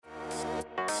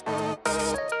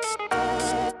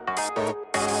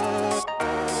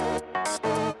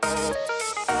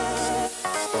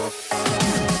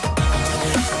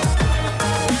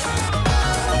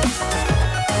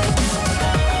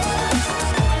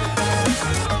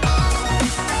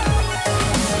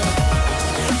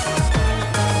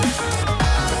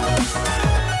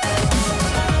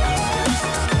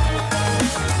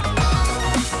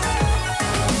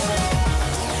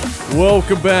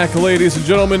Welcome back, ladies and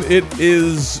gentlemen. It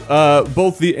is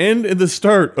both the end and the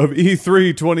start of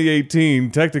E3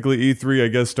 2018. Technically, E3, I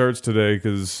guess, starts today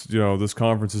because, you know, this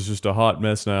conference is just a hot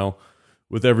mess now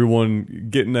with everyone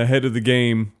getting ahead of the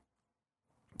game.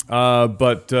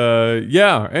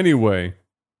 Yeah, anyway,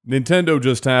 Nintendo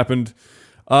just happened.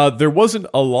 There wasn't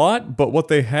a lot, but what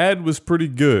they had was pretty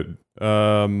good.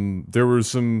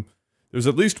 There's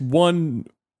at least one,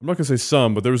 I'm not going to say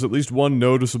some, but there was at least one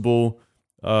noticeable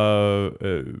game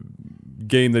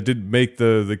that didn't make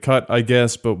the cut, I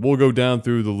guess, but we'll go down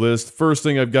through the list. First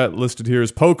thing I've got listed here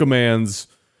is Pokemans.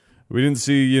 We didn't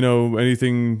see,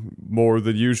 anything more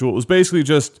than usual. It was basically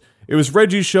it was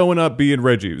Reggie showing up being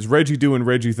Reggie. It was Reggie doing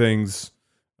Reggie things,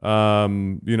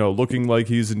 looking like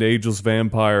he's an ageless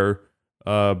vampire,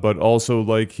 but also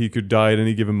like he could die at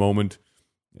any given moment,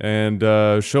 and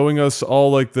showing us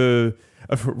all like the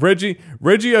Reggie,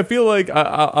 I feel like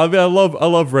I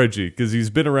love Reggie because he's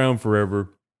been around forever.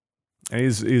 And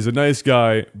he's a nice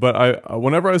guy, but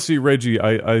whenever I see Reggie,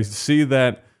 I see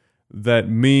that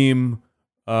meme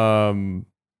of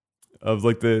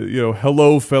like the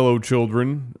hello fellow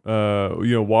children,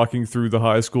 walking through the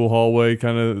high school hallway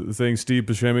kind of thing. Steve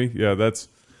Buscemi, yeah,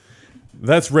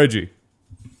 that's Reggie.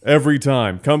 Every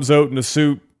time comes out in a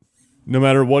suit, no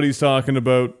matter what he's talking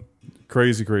about.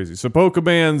 Crazy. So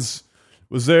Pokemans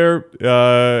was there.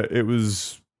 It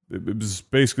was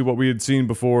basically what we had seen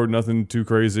before, nothing too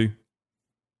crazy.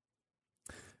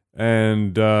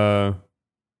 And yeah.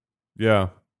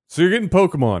 So you're getting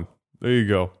Pokemon. There you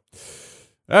go.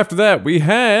 After that, we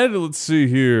had, let's see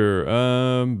here. We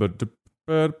had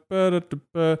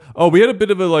a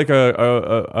bit of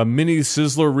a mini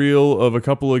sizzler reel of a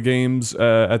couple of games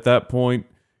at that point,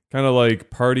 kind of like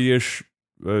party-ish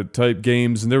type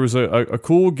games, and there was a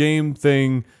cool game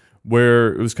thing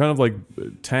where it was kind of like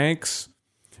tanks,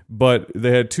 but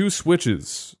they had two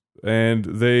switches, and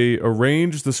they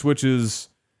arranged the switches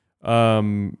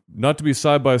not to be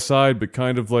side by side, but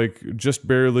kind of like just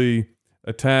barely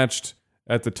attached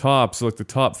at the top, so like the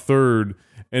top third,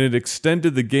 and it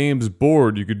extended the game's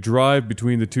board. You could drive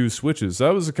between the two switches.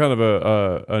 That was a kind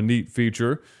of a neat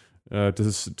feature, to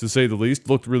say the least.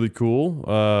 Looked really cool.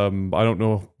 I don't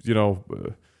know,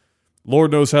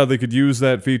 Lord knows how they could use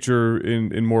that feature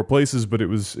in more places, but it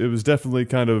was definitely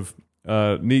kind of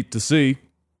neat to see.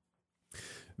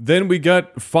 Then we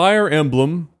got Fire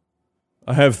Emblem.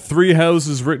 I have 3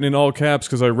 houses written in all caps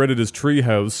because I read it as Tree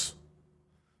House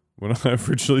when I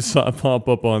originally saw it pop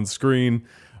up on screen.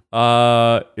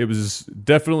 It was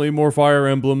definitely more Fire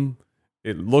Emblem.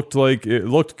 It looked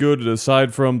good,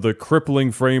 aside from the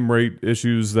crippling frame rate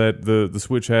issues that the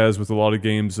Switch has with a lot of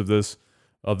games of this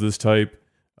type.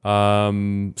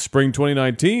 Spring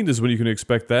 2019 is when you can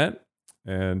expect that,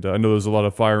 and I know there's a lot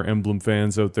of Fire Emblem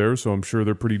fans out there, so I'm sure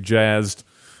they're pretty jazzed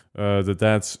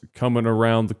that's coming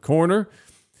around the corner.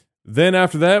 Then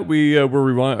after that, we were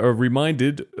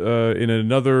reminded in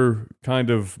another kind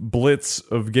of blitz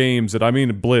of games. That I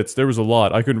mean, blitz. There was a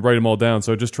lot. I couldn't write them all down,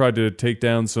 so I just tried to take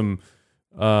down some.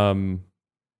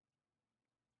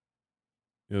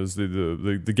 It was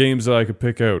the games that I could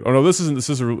pick out. Oh no, this isn't the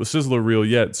Sizzler reel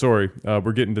yet. Sorry,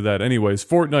 we're getting to that. Anyways,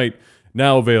 Fortnite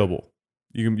now available.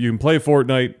 You can play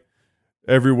Fortnite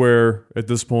everywhere at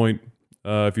this point.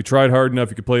 If you tried hard enough,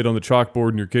 you could play it on the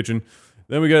chalkboard in your kitchen.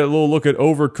 Then we got a little look at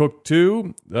Overcooked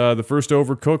 2. The first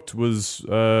Overcooked was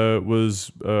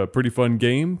a pretty fun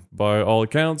game by all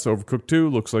accounts. Overcooked 2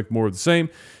 looks like more of the same.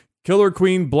 Killer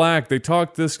Queen Black. They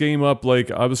talked this game up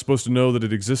like I was supposed to know that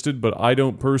it existed, but I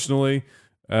don't personally.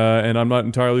 And I'm not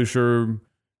entirely sure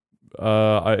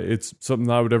it's something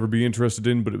I would ever be interested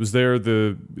in, but it was there.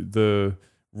 The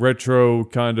retro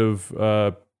kind of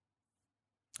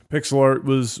pixel art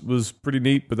was pretty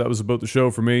neat, but that was about the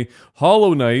show for me.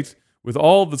 Hollow Knight, with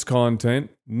all of its content,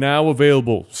 now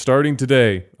available, starting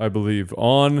today, I believe,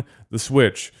 on the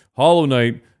Switch. Hollow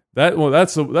Knight,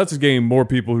 that's a game more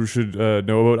people who should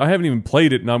know about. I haven't even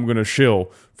played it, and I'm going to shill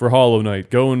for Hollow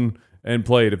Knight. Go and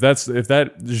play it. If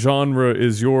that genre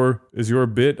is your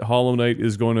bit, Hollow Knight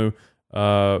is going to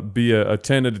be a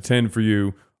 10 out of 10 for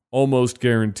you, almost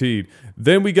guaranteed.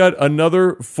 Then we got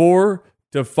another 4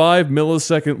 to 5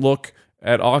 millisecond look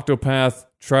at Octopath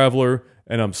Traveler,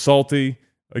 and I'm salty.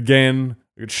 Again,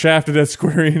 I got shafted at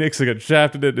Square Enix, I got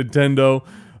shafted at Nintendo,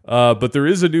 but there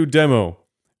is a new demo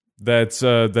that's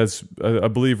I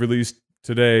believe released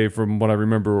today from what I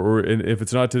remember, or if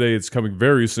it's not today, it's coming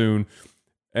very soon.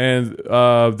 And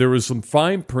there was some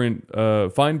fine print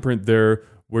there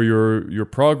where your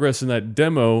progress in that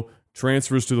demo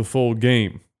transfers to the full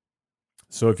game.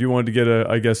 So if you wanted to get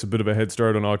a bit of a head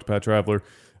start on Octopath Traveler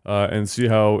and see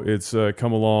how it's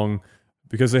come along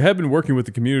because they had been working with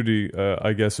the community,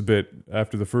 I guess, a bit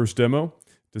after the first demo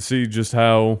to see just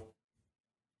how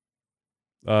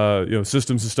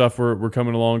systems and stuff were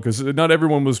coming along, because not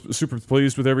everyone was super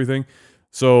pleased with everything.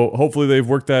 So hopefully they've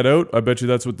worked that out. I bet you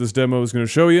that's what this demo is going to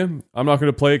show you. I'm not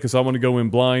going to play it because I want to go in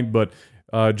blind, but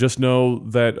just know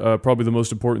that probably the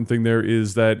most important thing there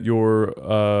is that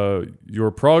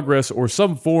your progress, or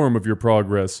some form of your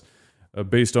progress,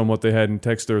 based on what they had in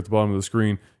text there at the bottom of the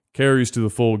screen, carries to the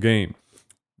full game.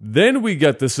 Then we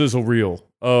get the sizzle reel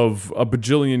of a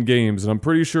bajillion games, and I'm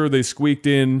pretty sure they squeaked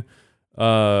in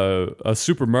a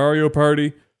Super Mario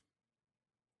Party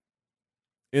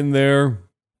in there,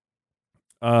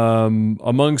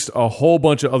 amongst a whole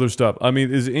bunch of other stuff. I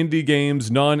mean, is indie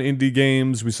games, non-indie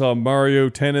games. We saw Mario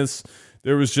Tennis.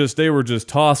 They were just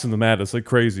tossing them at us like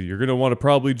crazy. You're going to want to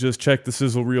probably just check the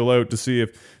sizzle reel out to see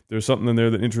if there's something in there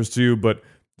that interests you. But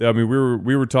I mean,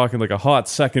 we were talking like a hot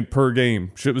second per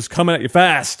game. Shit was coming at you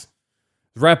fast.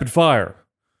 Rapid fire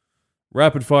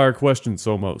questions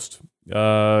almost.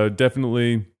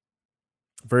 Definitely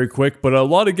very quick, but a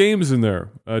lot of games in there.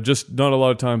 Just not a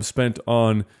lot of time spent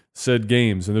on said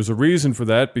games. And there's a reason for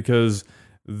that, because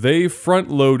they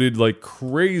front-loaded like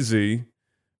crazy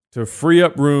to free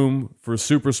up room for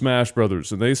Super Smash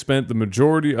Brothers. And they spent the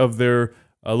majority of their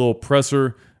little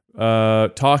presser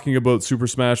talking about Super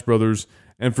Smash Brothers.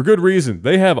 And for good reason.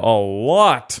 They have a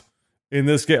lot in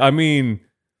this game. I mean,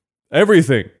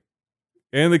 everything.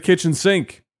 And the kitchen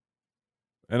sink.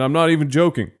 And I'm not even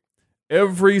joking.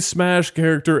 Every Smash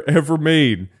character ever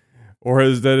made, or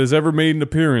that has ever made an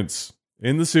appearance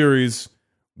in the series,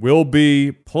 will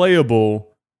be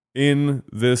playable in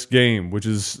this game, which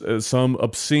is some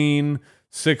obscene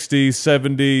 60,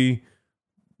 70,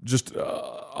 just,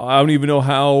 I don't even know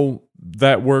how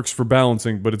that works for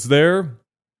balancing, but it's there.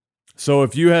 So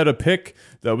if you had a pick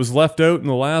that was left out in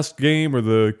the last game, or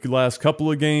the last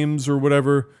couple of games, or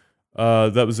whatever,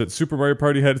 that was it. Super Mario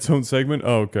Party had its own segment.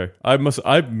 Oh, okay. I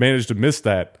managed to miss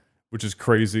that, which is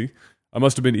crazy. I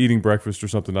must have been eating breakfast or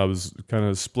something. I was kind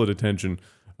of split attention.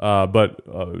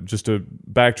 But just to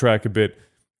backtrack a bit,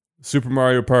 Super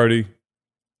Mario Party.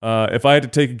 If I had to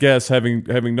take a guess, having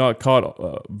not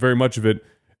caught very much of it,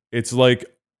 it's like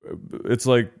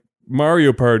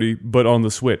Mario Party, but on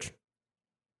the Switch.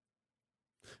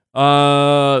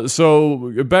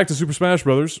 So back to Super Smash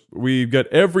Brothers. We've got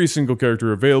every single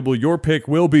character available. Your pick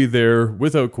will be there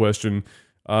without question.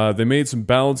 They made some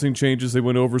balancing changes. They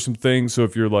went over some things. So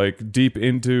if you're like deep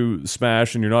into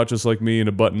Smash and you're not just like me and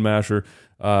a button masher,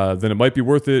 then it might be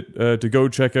worth it to go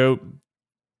check out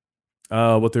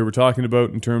what they were talking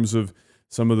about in terms of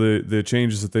some of the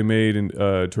changes that they made in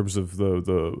terms of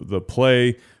the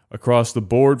play across the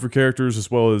board for characters, as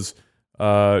well as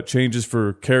changes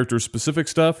for character-specific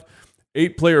stuff.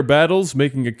 8-player battles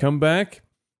making a comeback.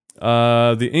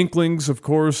 The Inklings, of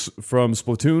course, from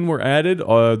Splatoon were added.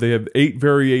 They have 8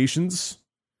 variations.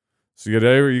 So you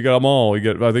got them all.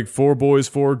 You got, I think, 4 boys,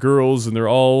 4 girls, and they're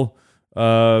all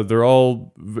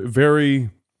very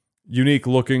unique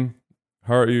looking.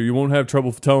 You won't have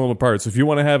trouble telling them apart. So if you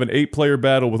want to have an 8-player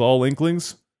battle with all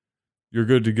Inklings, you're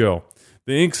good to go.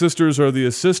 The Ink Sisters are the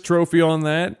assist trophy on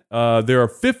that. There are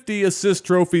 50 assist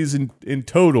trophies in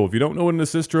total. If you don't know what an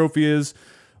assist trophy is,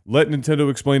 let Nintendo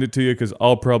explain it to you, because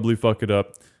I'll probably fuck it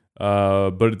up.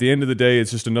 But at the end of the day, it's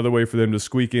just another way for them to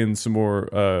squeak in some more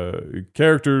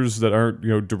characters that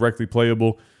aren't directly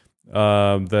playable,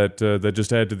 that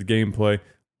just add to the gameplay.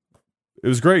 It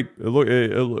was great. It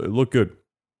looked good.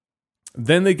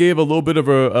 Then they gave a little bit of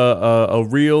a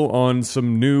reel on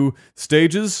some new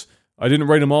stages. I didn't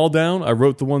write them all down. I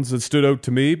wrote the ones that stood out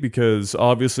to me, because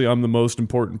obviously I'm the most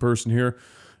important person here.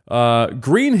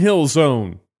 Green Hill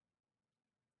Zone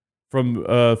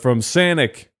from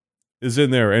Sonic is in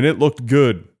there, and it looked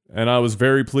good, and I was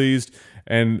very pleased.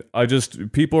 And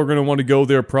people are going to want to go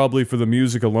there probably for the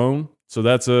music alone. So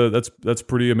that's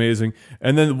pretty amazing.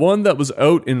 And then one that was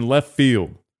out in left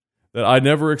field that I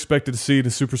never expected to see in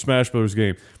a Super Smash Bros.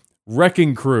 Game,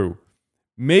 Wrecking Crew.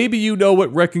 Maybe you know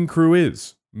what Wrecking Crew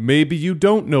is. Maybe you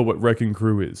don't know what Wrecking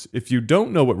Crew is. If you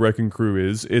don't know what Wrecking Crew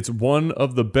is, it's one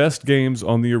of the best games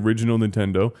on the original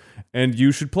Nintendo, and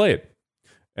you should play it.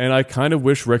 And I kind of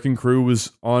wish Wrecking Crew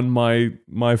was on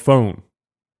my phone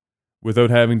without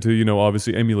having to,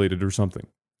 obviously emulate it or something.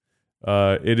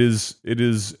 It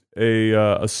is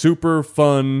a super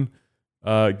fun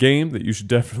game that you should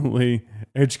definitely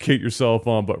educate yourself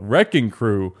on. But Wrecking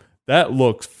Crew, that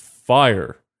looks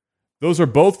fire. Those are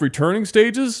both returning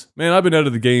stages. Man, I've been out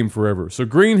of the game forever. So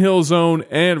Green Hill Zone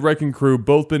and Wrecking Crew,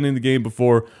 both been in the game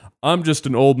before. I'm just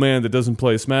an old man that doesn't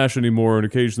play Smash anymore and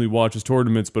occasionally watches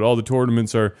tournaments, but all the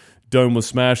tournaments are done with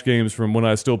Smash games from when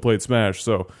I still played Smash.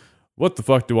 So what the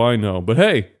fuck do I know? But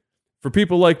hey, for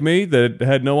people like me that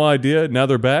had no idea, now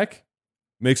they're back,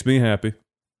 makes me happy.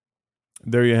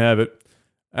 There you have it.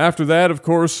 After that, of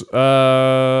course,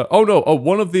 I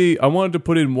wanted to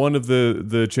put in one of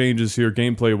the changes here,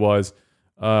 gameplay-wise,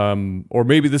 or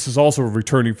maybe this is also a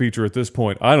returning feature at this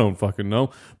point. I don't fucking know.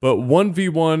 But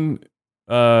 1v1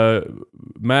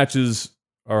 matches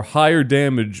are higher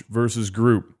damage versus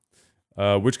group,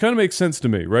 which kind of makes sense to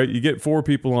me, right? You get 4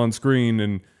 people on screen,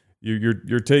 and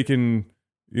you're taking,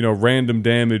 random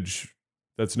damage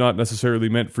that's not necessarily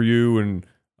meant for you, and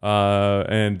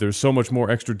there's so much more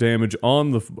extra damage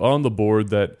on the board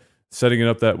that setting it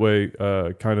up that way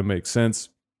kind of makes sense.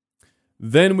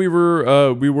 Then we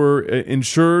were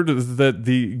ensured that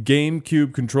the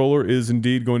GameCube controller is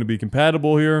indeed going to be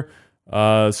compatible here,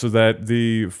 so that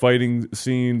the fighting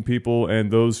scene people and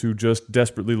those who just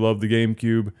desperately love the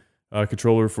GameCube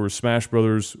controller for Smash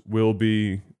Brothers will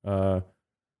be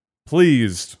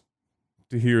pleased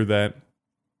to hear that.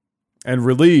 And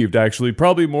relieved, actually.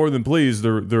 Probably more than pleased.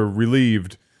 They're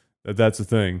relieved that that's a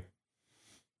thing.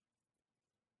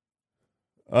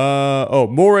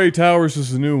 Moray Towers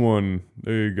is a new one.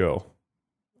 There you go.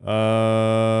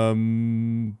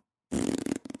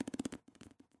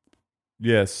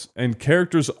 Yes. And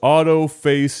characters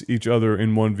auto-face each other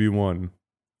in 1v1.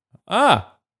 I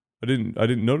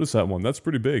didn't notice that one. That's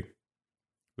pretty big.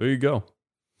 There you go.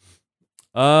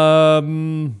 But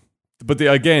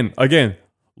again,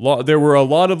 there were a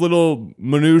lot of little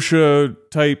minutia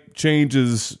type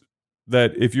changes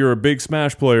that if you're a big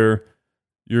Smash player,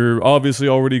 you're obviously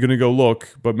already going to go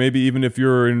look. But maybe even if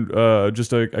you're in,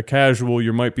 just a casual,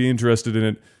 you might be interested in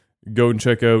it. Go and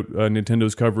check out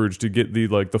Nintendo's coverage to get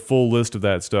the full list of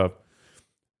that stuff.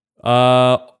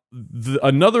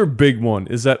 Another big one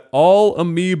is that all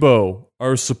amiibo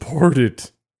are supported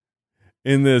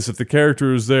in this if the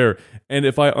character is there. And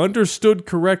if I understood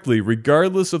correctly,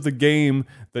 regardless of the game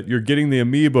that you're getting the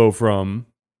amiibo from,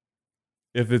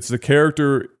 if it's the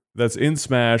character that's in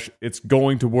Smash, it's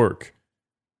going to work.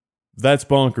 That's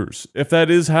bonkers. If that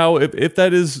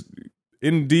is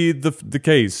indeed the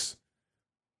case,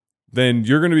 then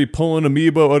you're going to be pulling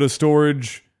amiibo out of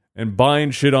storage and buying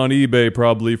shit on eBay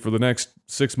probably for the next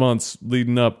 6 months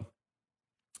leading up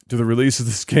to the release of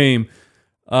this game.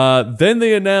 Then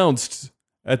they announced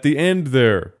at the end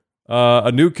there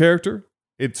a new character.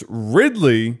 It's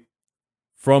Ridley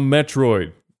from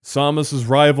Metroid, Samus's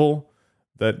rival,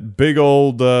 that big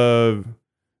old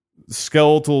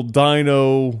skeletal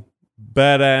dino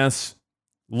badass.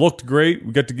 Looked great.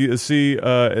 We got to see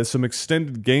some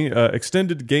extended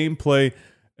gameplay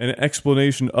and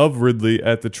explanation of Ridley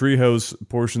at the Treehouse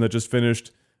portion that just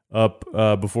finished up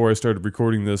before I started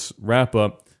recording this wrap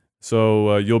up.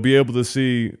 So you'll be able to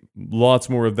see lots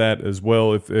more of that as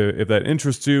well if that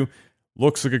interests you.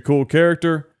 Looks like a cool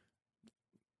character.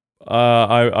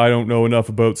 I don't know enough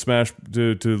about Smash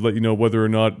to let you know whether or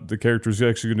not the character is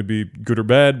actually going to be good or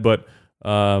bad, but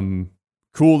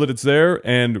cool that it's there,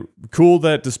 and cool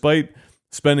that despite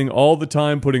spending all the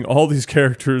time putting all these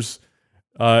characters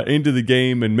into the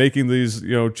game and making these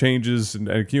changes, and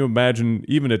can you imagine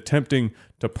even attempting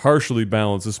to partially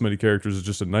balance this many characters is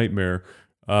just a nightmare.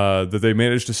 That they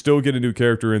managed to still get a new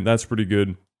character in, that's pretty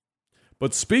good.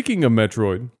 But speaking of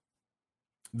Metroid,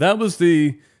 that was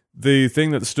the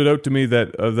thing that stood out to me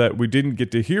that we didn't get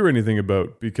to hear anything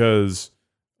about, because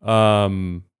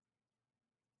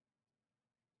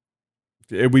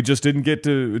we just didn't get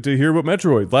to hear about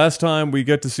Metroid. Last time we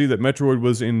got to see that Metroid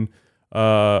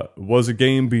was a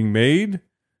game being made,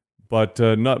 but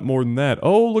not more than that.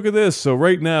 Oh, look at this. So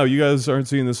right now, you guys aren't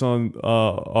seeing this on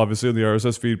obviously on the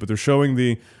RSS feed, but they're showing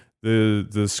the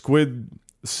Squid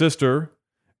Sister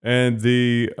and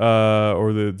the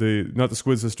not the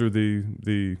Squid Sister,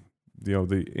 the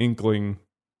Inkling.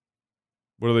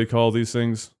 What do they call these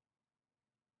things?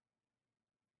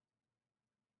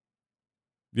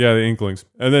 Yeah, the Inklings.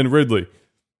 And then Ridley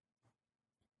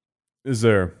is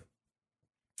there.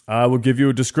 I will give you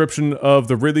a description of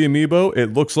the Ridley amiibo.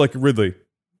 It looks like Ridley.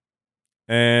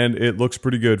 And it looks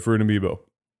pretty good for an amiibo.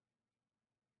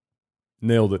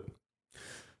 Nailed it.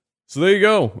 So there you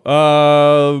go.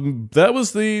 That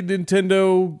was the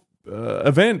Nintendo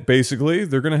event, basically.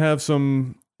 They're going to have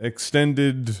some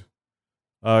extended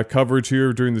coverage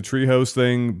here during the Treehouse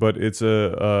thing, but it's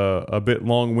a bit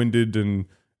long-winded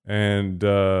and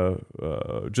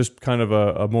just kind of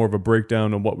a more of a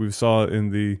breakdown on what we saw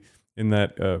in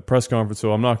that press conference.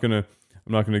 So I'm not gonna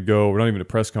go. We're not even a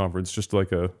press conference, just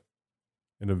like an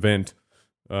event.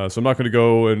 So I'm not gonna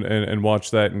go and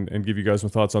watch that and give you guys my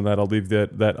thoughts on that. I'll leave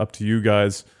that up to you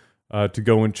guys. to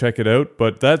go and check it out.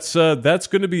 But that's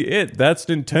going to be it. That's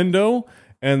Nintendo,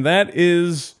 and that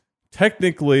is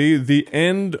technically the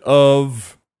end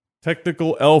of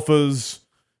Technical Alpha's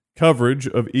coverage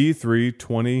of E3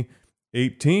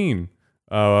 2018.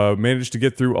 Managed to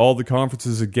get through all the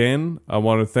conferences again. I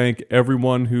want to thank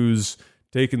everyone who's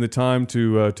taken the time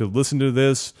to listen to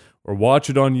this, or watch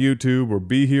it on YouTube, or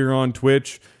be here on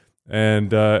Twitch,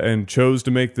 and chose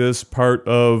to make this part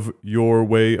of your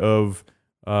way of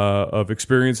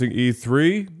experiencing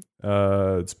E3.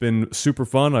 It's been super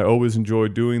fun. I always enjoy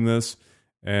doing this,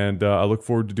 and I look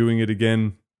forward to doing it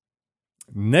again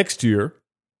next year,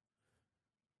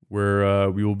 where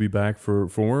we will be back for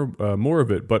more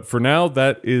of it. But for now,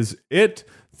 that is it.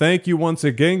 Thank you once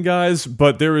again, guys.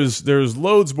 But there's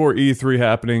loads more E3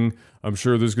 happening. I'm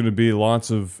sure there's going to be lots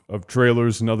of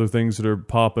trailers and other things that are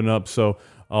popping up. So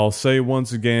I'll say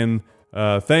once again,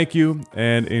 thank you,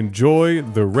 and enjoy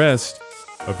the rest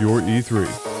of your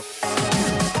E3.